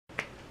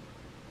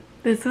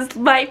This is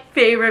my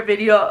favorite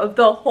video of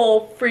the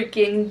whole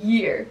freaking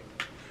year.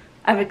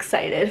 I'm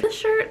excited. This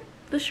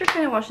shirt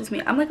kind of washes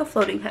me. I'm like a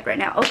floating head right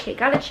now. Okay,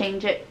 gotta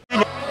change it.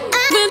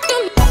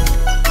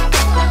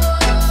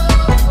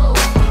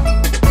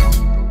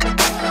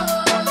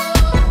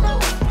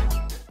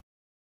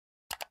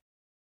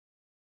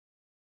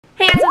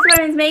 Hey, guys, my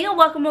name is Megan.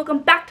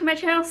 Welcome back to my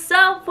channel.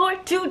 So for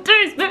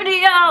today's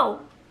video,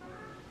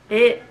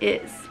 it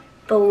is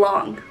the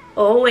long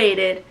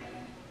awaited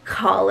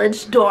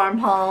college dorm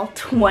haul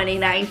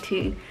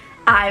 2019.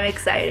 I'm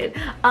excited.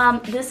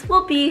 This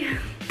will be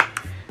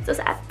so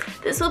sad.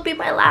 This will be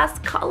my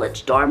last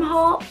college dorm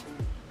haul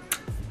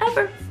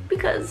ever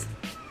because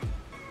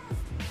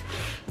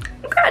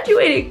I'm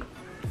graduating.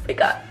 My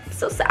God,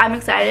 so sad. I'm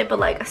excited, but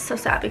like so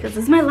sad because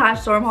this is my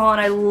last dorm haul,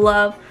 and I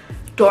love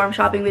dorm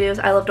shopping videos.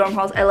 I love dorm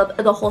hauls. I love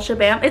the whole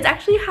shebang. It's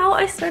actually how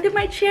I started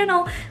my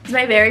channel. It's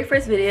my very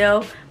first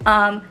video.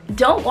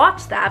 Don't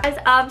watch that,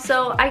 guys.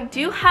 So I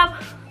do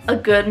have a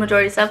good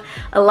majority of stuff.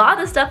 A lot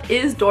of the stuff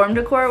is dorm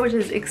decor, which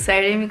is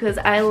exciting because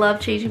I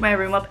love changing my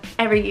room up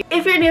every year.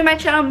 If you're new to my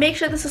channel, make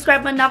sure to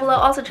subscribe button down below.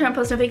 Also turn on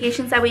post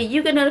notifications, that way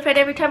you get notified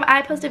every time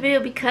I post a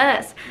video,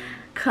 because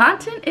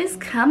content is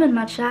coming,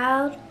 my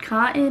child.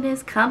 Content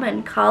is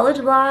coming. College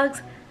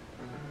vlogs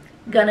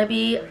gonna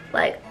be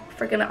like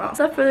freaking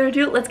awesome. Without further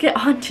ado, let's get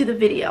on to the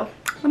video.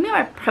 Let me get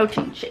my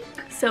protein shake.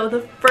 So the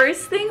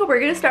first thing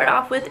we're gonna start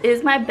off with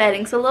is my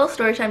bedding. So a little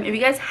story time. If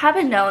you guys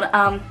haven't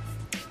known,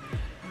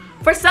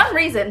 for some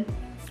reason,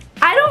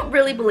 I don't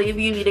really believe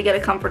you need to get a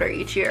comforter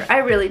each year. I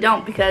really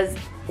don't, because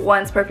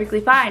one's perfectly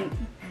fine.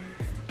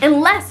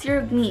 Unless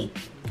you're me,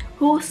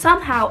 who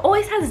somehow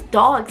always has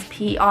dogs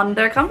pee on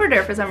their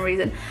comforter for some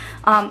reason.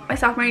 My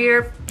sophomore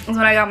year was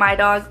when I got my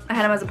dog. I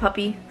had him as a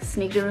puppy,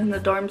 sneaked him in the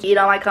dorm, peed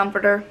on my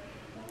comforter.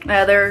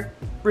 My other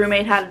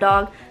roommate had a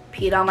dog,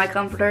 peed on my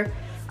comforter.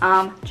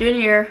 Junior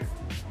year,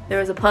 there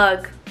was a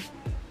pug.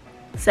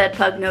 Said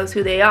pug knows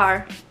who they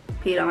are.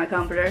 Peed on my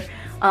comforter.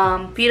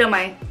 Peed on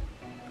my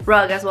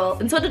rug as well,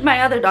 and so did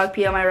my other dog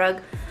pee on my rug,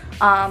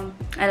 and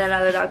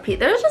another dog pee.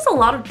 There was just a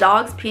lot of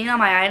dogs peeing on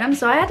my items,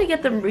 so I had to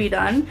get them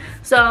redone.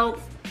 So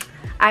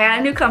I got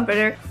a new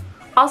comforter.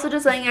 Also,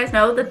 just letting you guys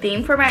know, the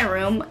theme for my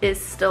room is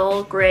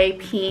still gray,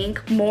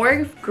 pink,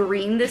 more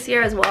green this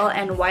year as well,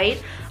 and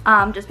white,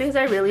 just because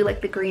I really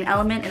like the green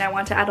element and I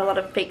want to add a lot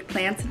of fake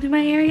plants into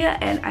my area,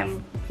 and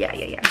I'm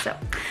so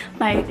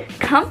my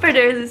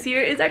comforter this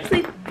year is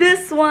actually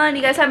this one.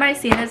 You guys have might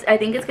seen this. I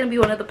think it's gonna be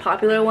one of the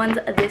popular ones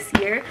this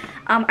year.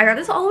 I got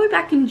this all the way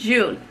back in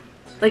June.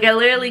 Like, I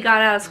literally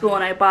got out of school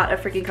and I bought a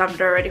freaking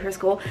comforter ready for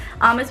school.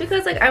 It's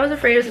because like I was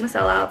afraid it was gonna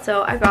sell out,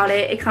 so I got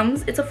it.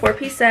 It's a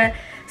 4-piece set.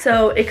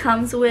 So it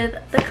comes with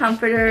the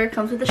comforter, it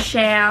comes with the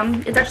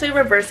sham. It's actually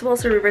reversible,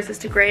 so it reverses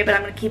to gray, but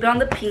I'm gonna keep it on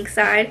the pink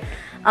side.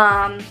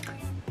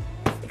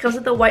 It comes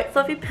with the white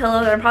fluffy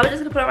pillow that I'm probably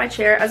just gonna put on my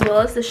chair, as well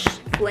as this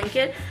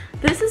blanket.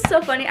 This is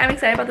so funny. I'm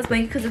excited about this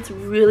blanket because it's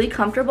really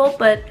comfortable,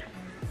 but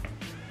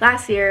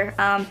last year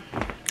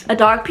a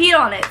dog peed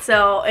on it,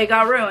 so it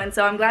got ruined,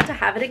 so I'm glad to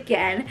have it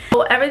again.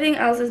 So everything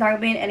else is not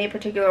gonna be in any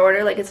particular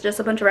order. Like, it's just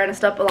a bunch of random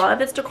stuff. A lot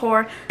of it's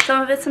decor, some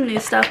of it's some new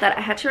stuff that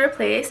I had to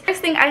replace. Next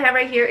thing I have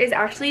right here is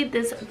actually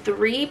this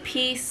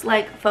 3-piece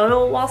like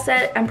photo wall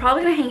set. I'm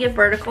probably gonna hang it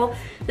vertical.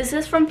 This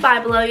is from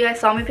Five Below. You guys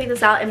saw me pick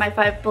this out in my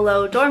Five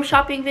Below dorm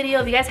shopping video.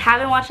 If you guys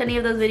haven't watched any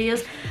of those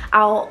videos,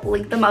 I'll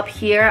link them up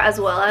here as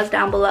well as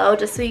down below,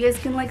 just so you guys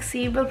can like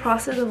see the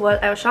process of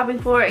what I was shopping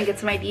for and get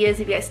some ideas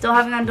if you guys still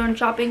haven't gone dorm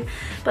shopping.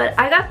 But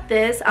I got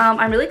this.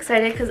 I'm really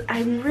excited because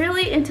I'm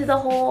really into the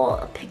whole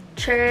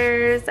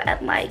pictures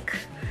and like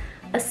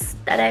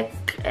aesthetic,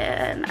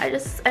 and I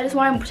just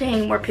wanted to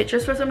hang more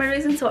pictures for some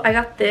reason, so I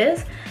got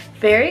this.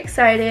 Very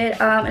excited,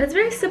 and it's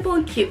very simple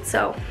and cute,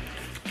 so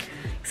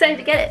excited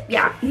to get it.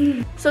 Yeah.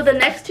 So the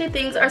next two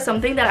things are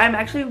something that I'm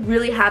actually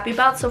really happy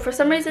about. So for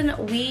some reason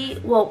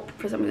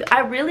I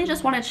really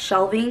just wanted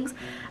shelvings.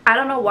 I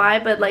don't know why,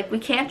 but like we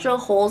can't drill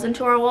holes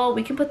into our wall.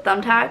 We can put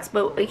thumbtacks,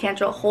 but we can't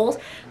drill holes.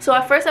 So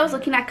at first I was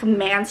looking at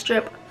command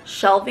strip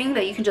shelving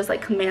that you can just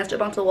like command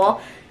strip onto the wall.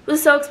 It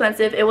was so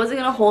expensive. It wasn't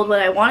gonna hold what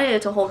I wanted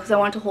it to hold because I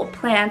wanted to hold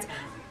plants.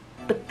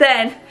 But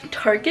then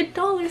Target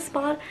Dollar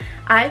Spot,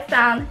 I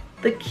found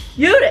the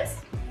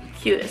cutest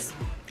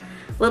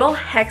little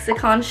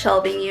hexagon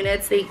shelving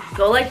units. They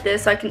go like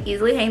this, so I can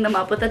easily hang them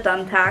up with a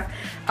thumbtack.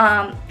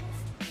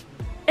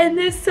 And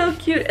they're so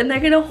cute, and they're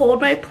gonna hold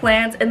my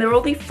plants, and they're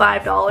only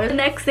 $5. The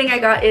next thing I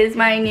got is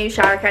my new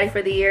shower caddy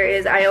for the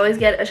year. I always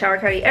get a shower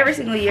caddy every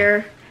single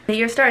year. The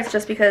year starts,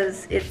 just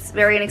because it's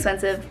very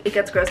inexpensive. It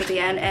gets gross at the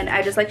end, and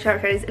I just like shower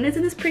caddies, and it's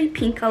in this pretty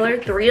pink color.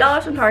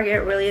 $3 from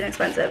Target, really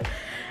inexpensive.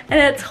 And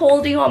it's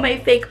holding all my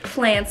fake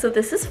plants. So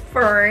this is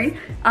Fern.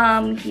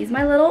 He's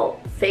my little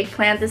fake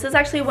plant. This is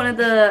actually one of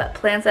the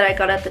plants that I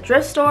got at the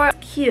thrift store.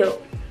 Cute.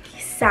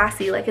 He's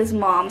sassy like his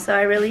mom, so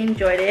I really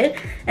enjoyed it.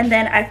 And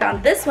then I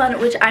found this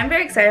one, which I'm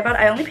very excited about.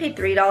 I only paid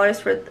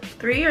 $3 for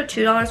 $3 or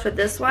 $2 for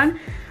this one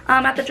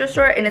at the thrift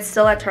store, and it's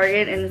still at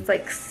Target, and it's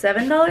like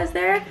 $7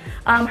 there.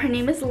 Her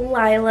name is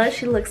Lila.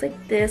 She looks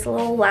like this, a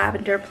little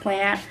lavender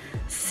plant.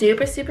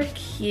 Super, super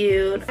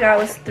cute. That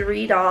was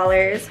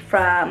 $3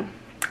 from,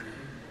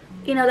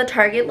 you know, the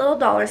Target little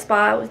dollar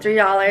spot. It was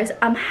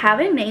 $3.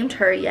 Haven't named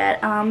her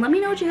yet. Let me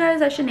know what you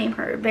guys I should name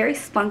her. Very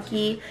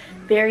spunky,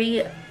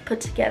 very put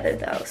together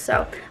though.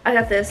 So I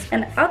got this,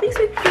 and all these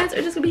big plants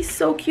are just gonna be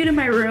so cute in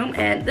my room,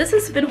 and this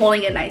has been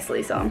holding it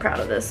nicely, so I'm proud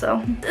of this.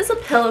 So this is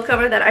a pillow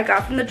cover that I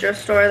got from the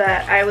thrift store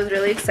that I was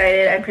really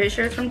excited. I'm pretty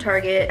sure it's from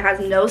Target. It has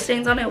no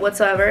stains on it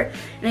whatsoever,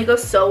 and it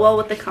goes so well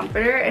with the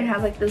comforter, and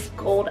has like this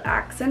gold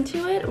accent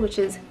to it, which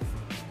is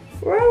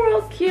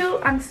real cute.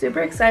 I'm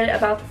super excited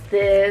about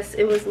this.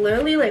 It was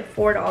literally like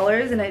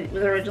 $4 and it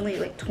was originally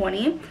like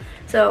 $20,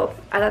 so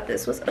I thought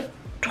this was adorable.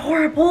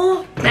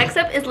 Next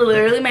up is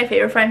literally my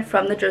favorite find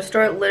from the thrift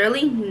store.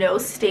 Literally no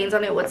stains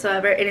on it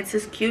whatsoever, and it's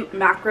this cute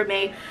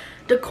macrame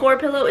decor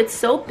pillow. It's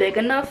so big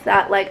enough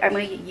that like I'm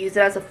gonna use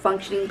it as a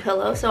functioning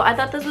pillow, so I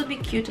thought this would be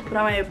cute to put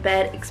on my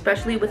bed,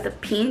 especially with the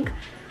pink.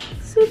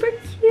 Super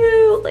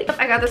cute. Like,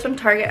 I got this from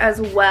Target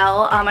as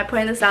well. I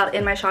pointed this out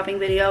in my shopping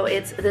video.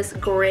 It's this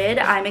grid.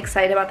 I'm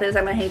excited about this.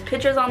 I'm gonna hang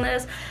pictures on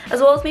this,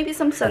 as well as maybe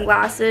some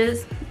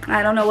sunglasses.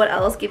 I don't know what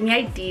else. Give me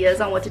ideas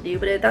on what to do,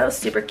 but that was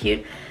super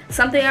cute.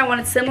 Something I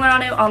wanted similar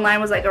on it online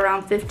was like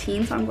around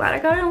 $15, so I'm glad I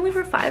got it only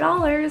for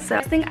 $5. So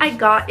next thing I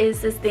got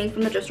is this thing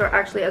from the thrift store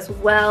actually as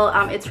well.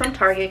 It's from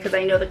Target because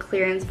I know the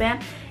clearance bin.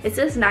 It's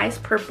this nice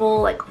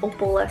purple like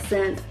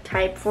opalescent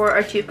type for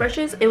our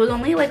toothbrushes. It was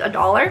only like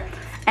 $1,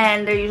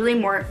 and they're usually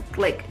more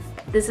like,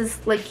 this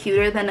is like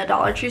cuter than a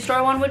Dollar Tree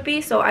store one would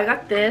be. So I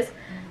got this,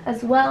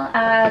 as well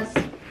as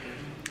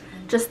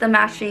just the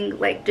matching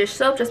like dish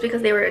soap, just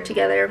because they were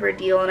together for a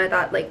deal, and I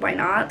thought like why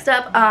not. Next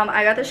up,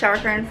 I got the shower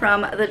curtain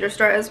from the thrift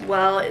store as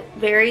well. It's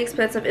very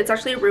expensive. It's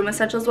actually a Room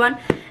Essentials one.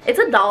 It's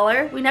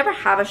 $1. We never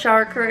have a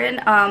shower curtain.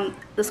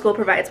 The school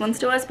provides ones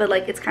to us, but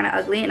like it's kind of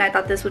ugly, and I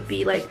thought this would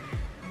be like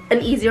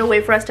an easier way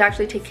for us to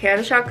actually take care of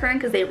the shower curtain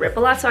because they rip a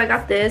lot. So I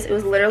got this. It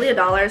was literally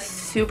 $1.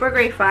 Super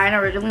great find.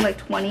 Originally like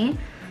 $20.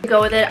 To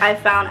go with it, I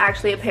found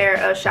actually a pair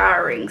of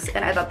shower rings,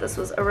 and I thought this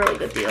was a really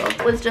good deal.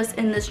 It was just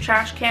in this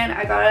trash can.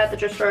 I got it at the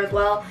thrift store as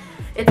well.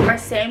 It's our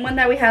same one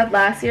that we had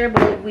last year,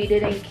 but we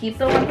didn't keep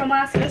the one from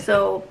last year,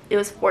 so it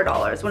was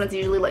 $4 when it's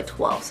usually like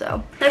 $12.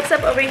 So next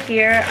up over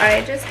here,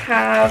 I just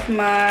have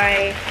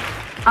my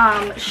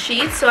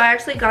sheets. So I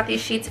actually got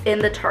these sheets in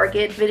the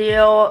Target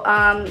video.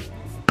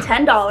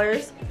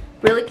 $10.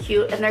 Really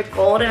cute, and they're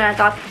gold, and I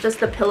thought just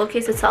the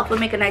pillowcase itself would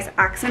make a nice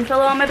accent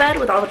pillow on my bed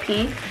with all the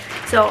pink,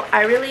 so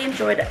I really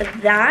enjoyed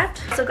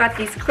that. Also got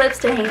these clips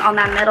to hang on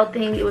that metal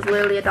thing. It was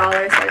literally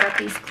 $1, so I got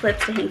these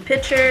clips to hang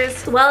pictures,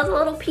 as well as a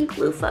little pink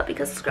loofah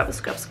because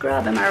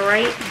scrub, am I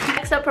right?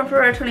 Next up from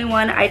Forever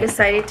 21, I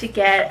decided to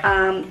get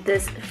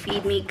this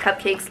Feed Me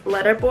Cupcakes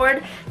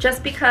letterboard,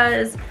 just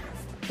because.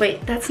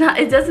 Wait, that's not,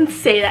 it doesn't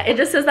say that. It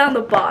just says that on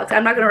the box.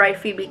 I'm not gonna write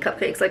Feed Me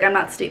Cupcakes, like I'm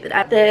not stupid.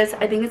 This,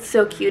 I think it's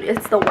so cute.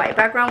 It's the white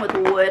background with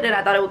wood, and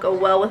I thought it would go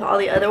well with all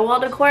the other wall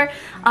decor.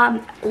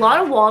 A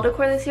lot of wall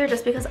decor this year,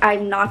 just because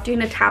I'm not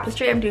doing a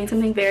tapestry. I'm doing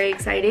something very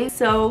exciting.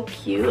 So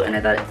cute, and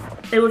I thought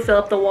it would fill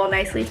up the wall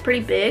nicely. It's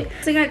pretty big.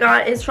 The thing I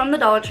got is from the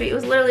Dollar Tree. It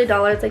was literally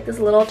 $1. It's like this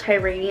little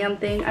Tyrannium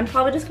thing. I'm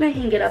probably just gonna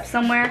hang it up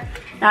somewhere.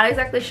 Not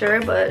exactly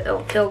sure, but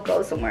it'll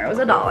go somewhere. It was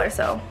 $1.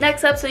 So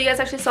next up, so you guys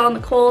actually saw in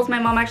the Kohl's, my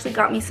mom actually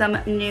got me some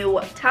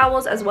new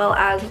towels as well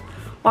as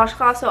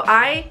washcloths. So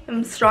I am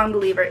a strong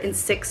believer in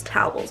 6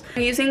 towels.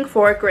 I'm using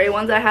 4 gray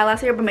ones that I had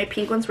last year, but my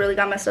pink ones really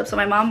got messed up, so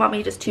my mom bought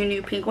me just 2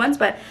 new pink ones.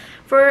 But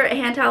for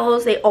hand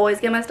towels, they always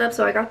get messed up,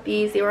 so I got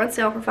these. They were on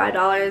sale for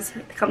 $5.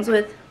 It comes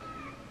with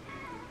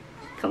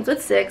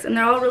 6, and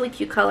they're all really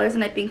cute colors,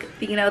 and I think,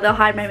 you know, they'll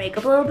hide my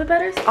makeup a little bit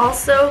better.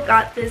 Also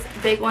got this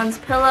Big Ones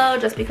pillow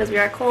just because we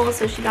are at Kohl's,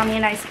 so she got me a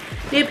nice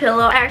new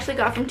pillow. I actually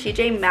got from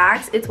TJ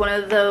Maxx. It's one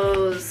of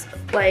those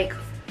like,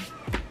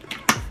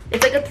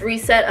 it's like a 3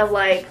 set of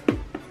like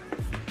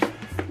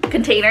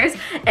containers,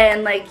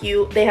 and like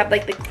they have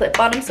like the clip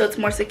bottom, so it's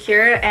more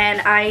secure, and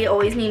I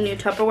always need new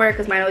Tupperware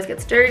because mine always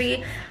gets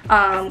dirty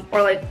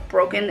or like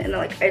broken, and then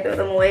like I throw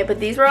them away. But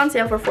these were on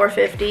sale for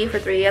 $4.50 for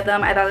 3 of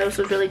them. I thought this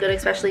was really good,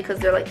 especially because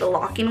they're like the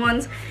locking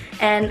ones,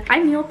 and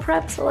I meal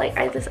prep, so like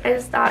I just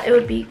thought it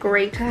would be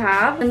great to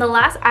have. And the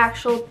last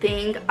actual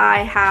thing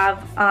I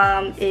have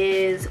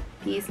is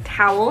these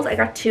towels. I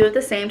got 2 of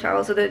the same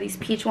towels, so they're these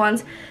peach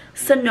ones,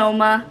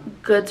 Sonoma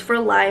Goods for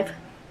Life,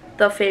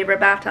 the favorite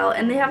bath towel,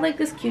 and they have like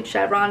this cute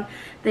chevron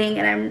thing,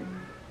 and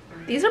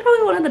these are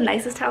probably one of the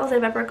nicest towels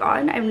I've ever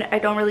gotten. I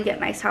don't really get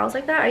nice towels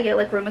like that. I get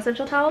like Room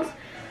Essential towels,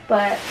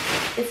 but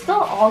it's still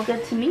all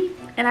good to me,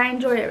 and I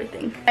enjoy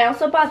everything. I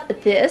also bought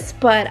this,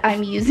 but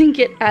I'm using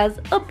it as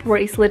a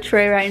bracelet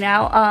tray right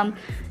now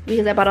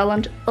because I bought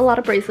a lot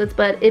of bracelets,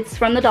 but it's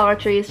from the Dollar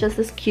Tree. It's just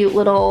this cute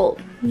little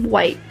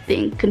white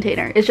thing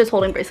container. It's just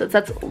holding bracelets.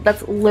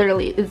 That's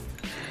literally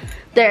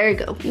there you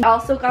go. I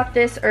also got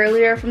this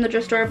earlier from the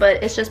thrift store,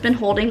 but it's just been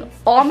holding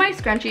all my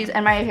scrunchies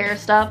and my hair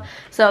stuff,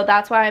 so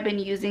that's why I've been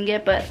using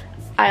it. But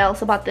I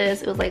also bought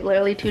this. It was like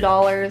literally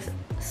 $2.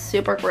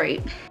 Super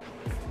great.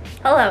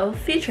 Hello,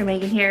 Future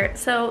Megan here.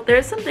 So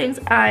there's some things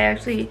I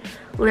actually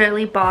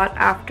literally bought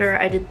after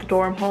I did the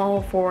dorm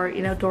haul for,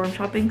 you know, dorm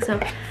shopping. So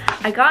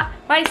I got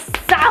my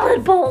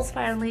salad bowls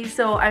finally.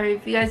 So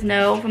if you guys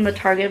know from the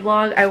Target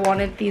vlog, I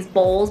wanted these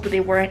bowls, but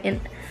they weren't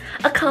in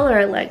a color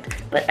I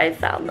liked, but I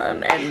found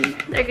them and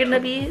they're gonna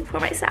be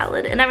for my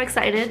salad and I'm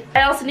excited.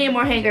 I also need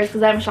more hangers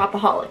because I'm a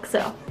shopaholic.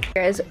 So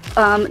guys,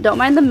 don't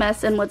mind the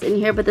mess and what's in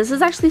here, but this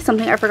is actually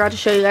something I forgot to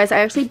show you guys. I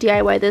actually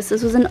DIY'd this.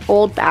 This was an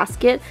old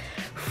basket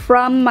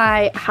from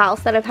my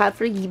house that I've had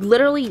for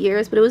literally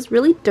years, but it was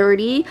really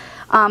dirty.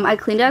 I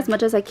cleaned it as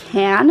much as I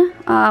can,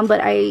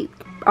 but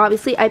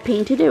obviously I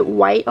painted it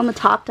white on the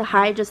top to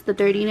hide just the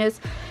dirtiness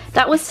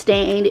that was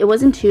stained. It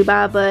wasn't too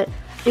bad, but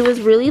it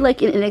was really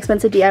like an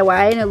inexpensive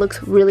DIY and it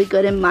looks really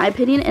good in my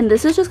opinion. And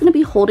this is just going to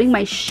be holding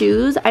my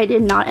shoes. I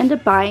did not end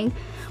up buying,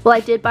 well I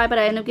did buy, but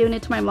I ended up giving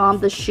it to my mom,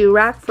 the shoe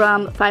rack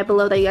from Five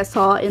Below that you guys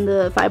saw in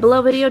the Five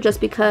Below video,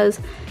 just because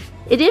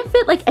it didn't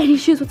fit like any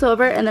shoes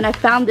whatsoever. And then I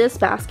found this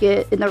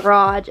basket in the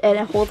garage and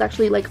it holds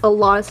actually like a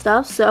lot of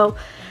stuff. So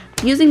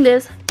using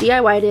this,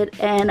 DIY'd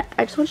it, and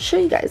I just want to show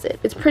you guys it.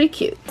 It's pretty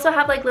cute. I also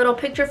have like little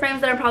picture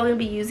frames that I'm probably going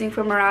to be using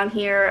from around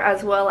here,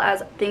 as well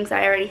as things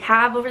I already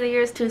have over the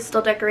years to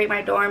still decorate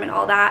my dorm and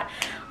all that.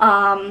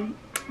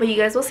 But you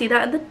guys will see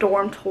that in the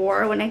dorm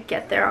tour when I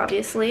get there,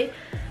 obviously.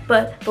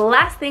 But the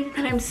last thing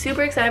that I'm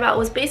super excited about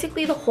was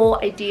basically the whole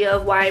idea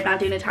of why I'm not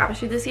doing a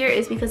tapestry this year,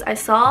 is because I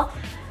saw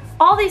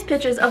all these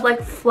pictures of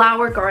like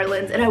flower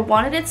garlands and I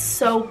wanted it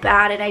so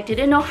bad and I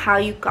didn't know how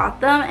you got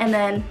them. And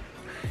then,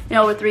 you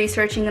know, with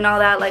researching and all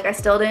that, like I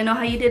still didn't know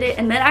how you did it.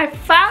 And then I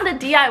found a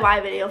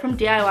DIY video from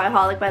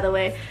DIYholic, by the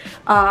way.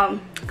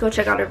 Go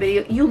check out her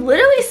video. You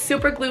literally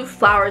super glue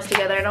flowers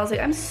together, and I was like,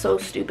 I'm so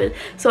stupid.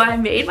 So I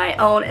made my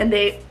own and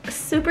they are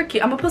super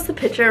cute. I'm gonna post the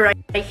picture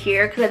right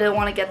here because I didn't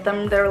want to get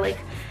them.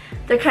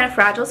 They're kind of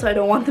fragile, so I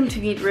don't want them to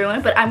be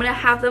ruined, but I'm gonna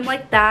have them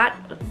like that,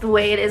 the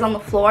way it is on the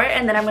floor,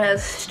 and then I'm gonna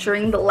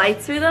string the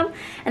lights through them,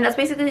 and that's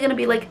basically gonna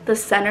be like the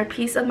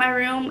centerpiece of my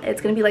room.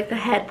 It's gonna be like the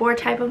headboard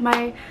type of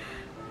my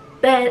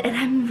bed, and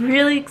I'm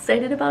really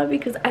excited about it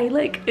because I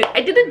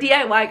did a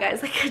DIY,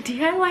 guys, like a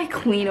DIY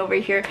queen over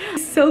here.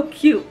 It's so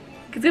cute.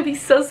 It's gonna be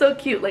so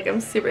cute. Like, I'm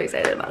super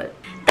excited about it.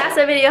 That's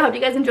our video. I hope you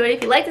guys enjoyed it.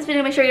 If you like this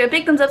video, make sure you give a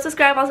big thumbs up,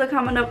 subscribe, also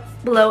comment up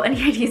below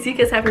any ideas you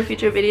guys have for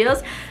future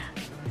videos.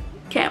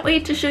 Can't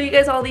wait to show you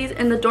guys all these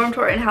in the dorm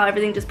tour and how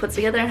everything just puts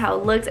together and how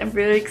it looks. I'm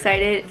really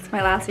excited. It's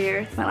my last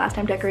year. It's my last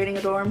time decorating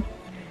a dorm.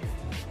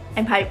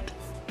 I'm hyped.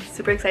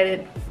 Super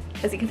excited,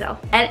 as you can tell.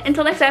 And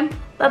until next time,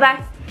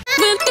 bye-bye.